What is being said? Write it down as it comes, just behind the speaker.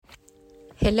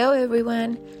Hello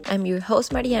everyone, I'm your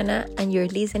host Mariana and you're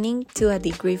listening to A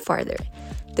Degree Farther,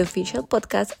 the official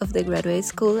podcast of the graduate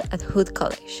school at Hood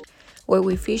College, where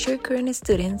we feature current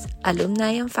students,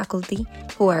 alumni and faculty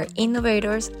who are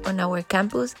innovators on our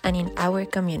campus and in our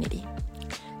community.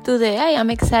 Today I am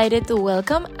excited to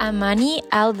welcome Amani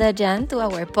Dajane to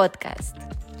our podcast.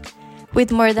 With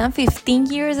more than 15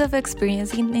 years of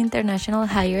experience in international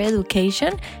higher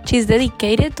education, she's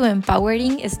dedicated to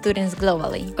empowering students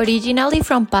globally. Originally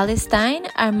from Palestine,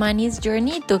 Amani's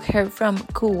journey took her from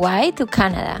Kuwait to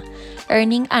Canada,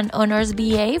 earning an honors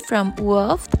BA from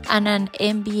WOFT and an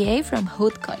MBA from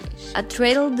Hood College. A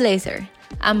trailblazer,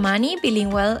 Amani,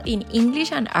 bilingual in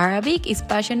English and Arabic, is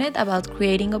passionate about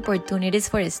creating opportunities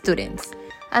for students.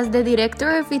 As the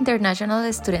Director of International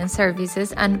Student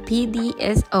Services and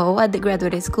PDSO at the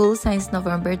graduate school since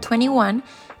November 21,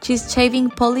 she's shaping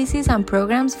policies and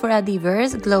programs for a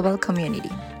diverse global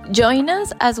community. Join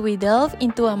us as we delve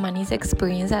into Amani's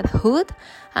experience at Hood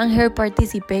and her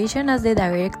participation as the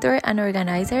Director and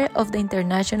Organizer of the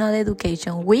International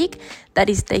Education Week that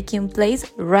is taking place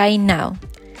right now.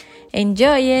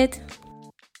 Enjoy it!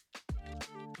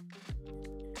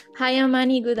 Hi,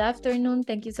 Amani. Good afternoon.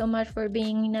 Thank you so much for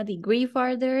being in A Degree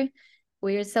Farther.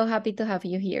 We're so happy to have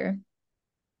you here.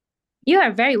 You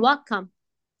are very welcome.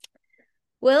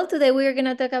 Well, today we're going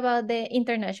to talk about the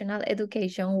International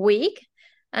Education Week,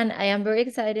 and I am very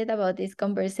excited about this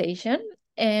conversation.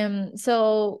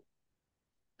 So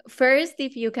first,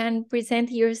 if you can present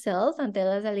yourself and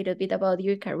tell us a little bit about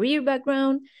your career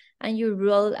background and your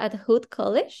role at Hood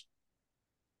College.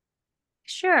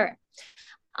 Sure.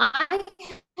 I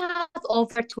have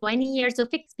over 20 years of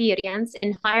experience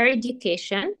in higher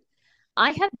education.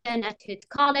 I have been at Hood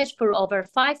College for over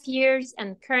 5 years,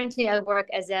 and currently I work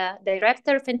as a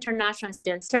Director of International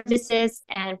Student Services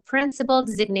and Principal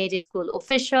Designated School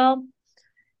Official.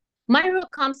 My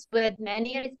role comes with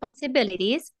many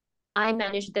responsibilities. I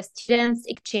manage the Students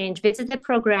Exchange Visitor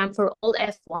Program for all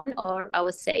F1, or I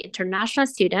would say international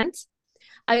students.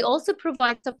 I also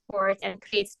provide support and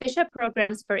create special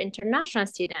programs for international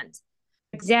students.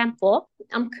 For example,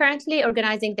 I'm currently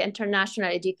organizing the International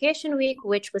Education Week,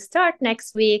 which will start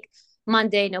next week,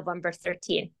 Monday, November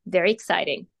 13th. Very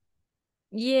exciting.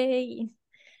 Yay!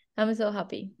 I'm so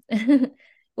happy.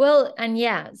 Well, and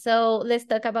yeah, so let's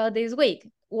talk about this week.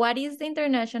 What is the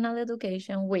International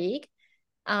Education Week?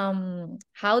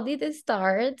 How did it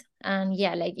start? And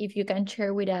yeah, like if you can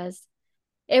share with us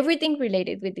everything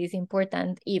related with this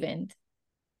important event.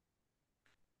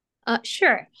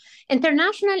 Sure.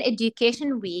 International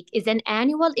Education Week is an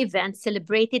annual event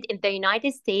celebrated in the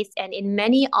United States and in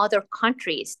many other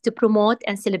countries to promote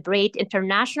and celebrate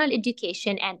international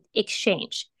education and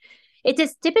exchange. It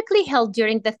is typically held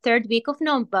during the third week of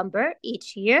November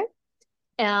each year.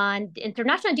 And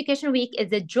International Education Week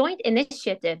is a joint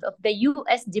initiative of the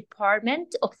U.S.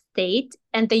 Department of State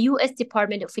and the U.S.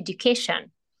 Department of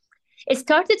Education. It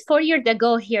started 4 years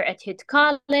ago here at Hood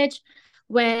College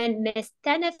when Ms.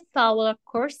 Tanef Fowler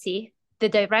Corsi, the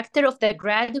director of the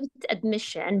graduate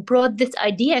admission, brought this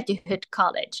idea to Hood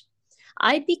College.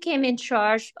 I became in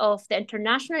charge of the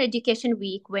International Education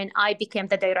Week when I became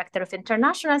the director of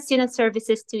International Student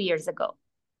Services 2 years ago.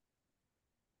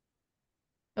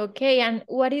 Okay, and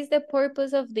what is the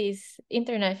purpose of this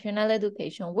International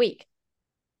Education Week?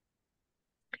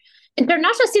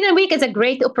 International Student Week is a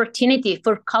great opportunity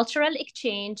for cultural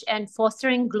exchange and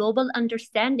fostering global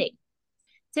understanding.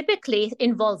 Typically, it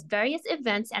involves various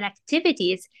events and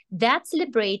activities that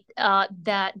celebrate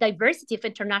the diversity of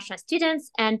international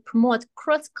students and promote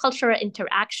cross-cultural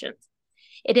interactions.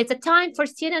 It is a time for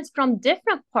students from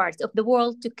different parts of the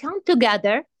world to come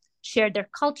together, share their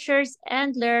cultures,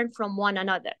 and learn from one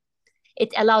another.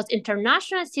 It allows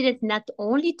international students not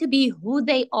only to be who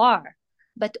they are,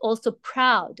 but also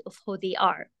proud of who they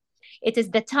are. It is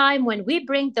the time when we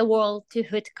bring the world to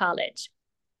Hood College.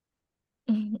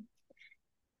 And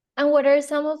what are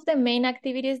some of the main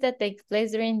activities that take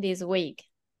place during this week?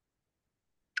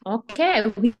 Okay,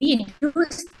 we do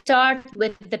start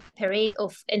with the parade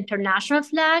of international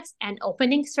flags and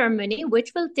opening ceremony,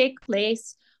 which will take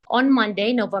place on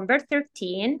Monday, November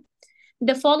 13.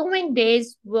 The following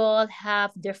days will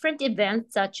have different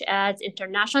events such as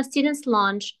International Students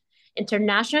Lunch,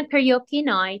 International Karaoke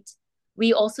Night.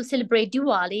 We also celebrate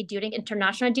Diwali during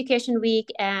International Education Week,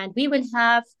 and we will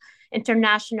have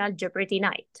International Jeopardy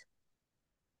Night.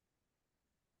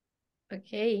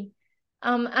 Okay.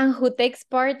 And who takes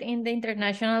part in the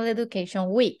International Education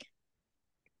Week?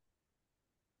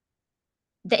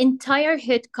 The entire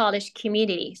Hood College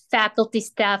community, faculty,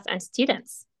 staff, and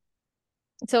students.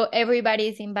 So everybody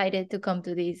is invited to come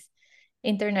to this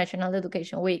International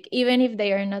Education Week, even if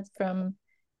they are not from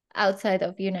outside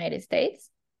of the United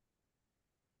States?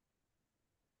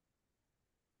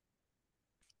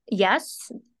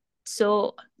 Yes.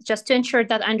 So just to ensure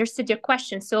that I understood your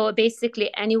question. So basically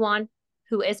anyone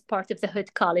who is part of the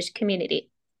Hood College community.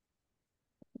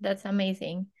 That's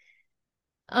amazing.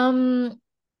 Do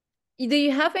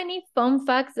you have any fun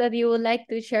facts that you would like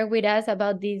to share with us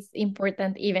about this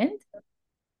important event?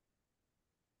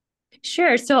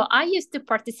 Sure. So I used to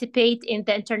participate in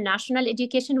the International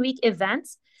Education Week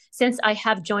events since I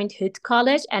have joined Hood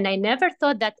College, and I never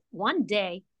thought that one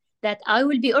day that I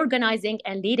will be organizing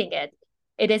and leading it.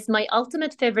 It is my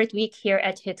ultimate favorite week here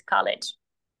at Hood College.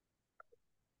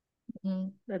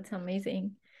 That's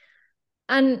amazing.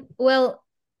 And well,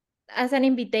 as an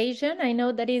invitation, I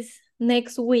know that is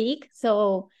next week.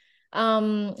 So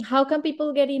how can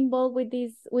people get involved with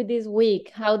this week?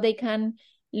 How they can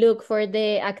look for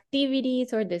the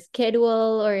activities or the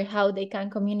schedule, or how they can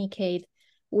communicate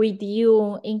with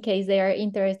you in case they are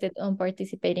interested in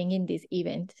participating in this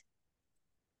event?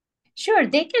 Sure,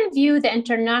 they can view the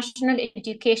International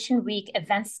Education Week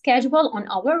event schedule on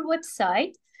our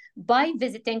website by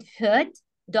visiting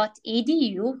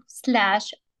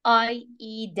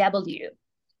hood.edu/IEW.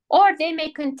 Or they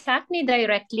may contact me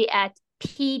directly at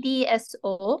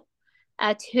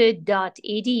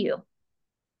pdso@hood.edu.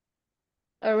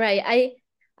 All right.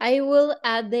 I will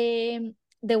add the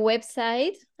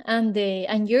website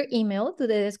and your email to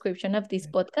the description of this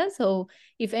podcast. So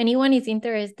if anyone is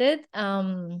interested,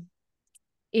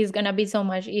 it's gonna be so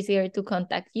much easier to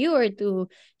contact you or to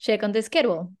check on the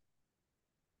schedule.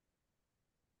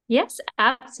 Yes,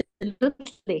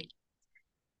 absolutely.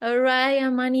 All right,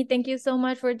 Amani, thank you so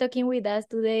much for talking with us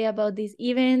today about this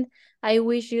event. I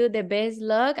wish you the best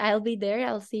luck. I'll be there.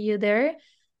 I'll see you there.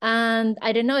 And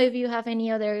I don't know if you have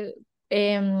any other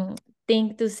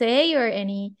thing to say or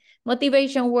any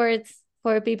motivation words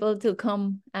for people to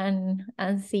come and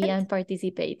see and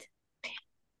participate.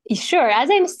 Sure, as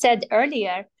I said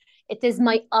earlier, it is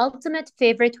my ultimate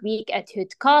favorite week at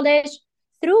Hood College.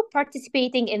 Through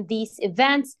participating in these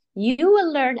events, you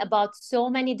will learn about so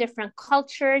many different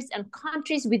cultures and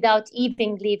countries without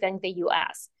even leaving the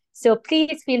US. So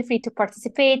please feel free to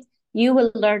participate. You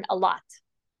will learn a lot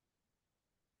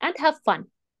and have fun.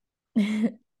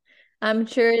 I'm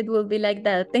sure it will be like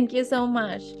that. Thank you so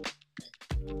much.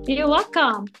 You're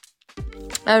welcome.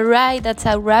 All right, that's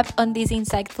a wrap on this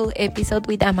insightful episode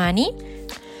with Amani.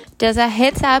 Just a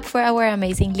heads up for our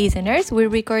amazing listeners, we're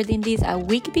recording this a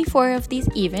week before of this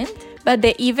event, but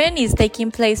the event is taking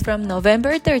place from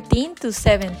November 13 to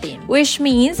 17, which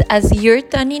means as you're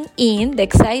tuning in, the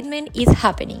excitement is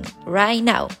happening right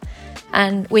now.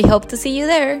 And we hope to see you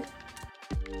there.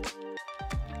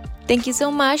 Thank you so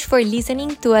much for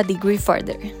listening to A Degree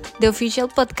Further, the official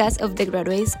podcast of the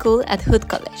graduate school at Hood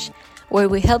College, where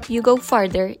we help you go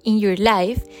farther in your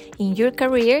life, in your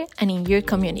career, and in your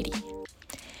community.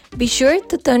 Be sure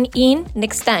to tune in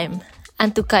next time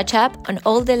and to catch up on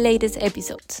all the latest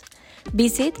episodes.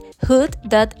 Visit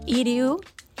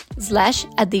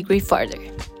hood.edu/a degree further.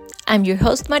 I'm your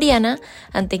host, Mariana,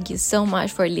 and thank you so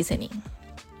much for listening.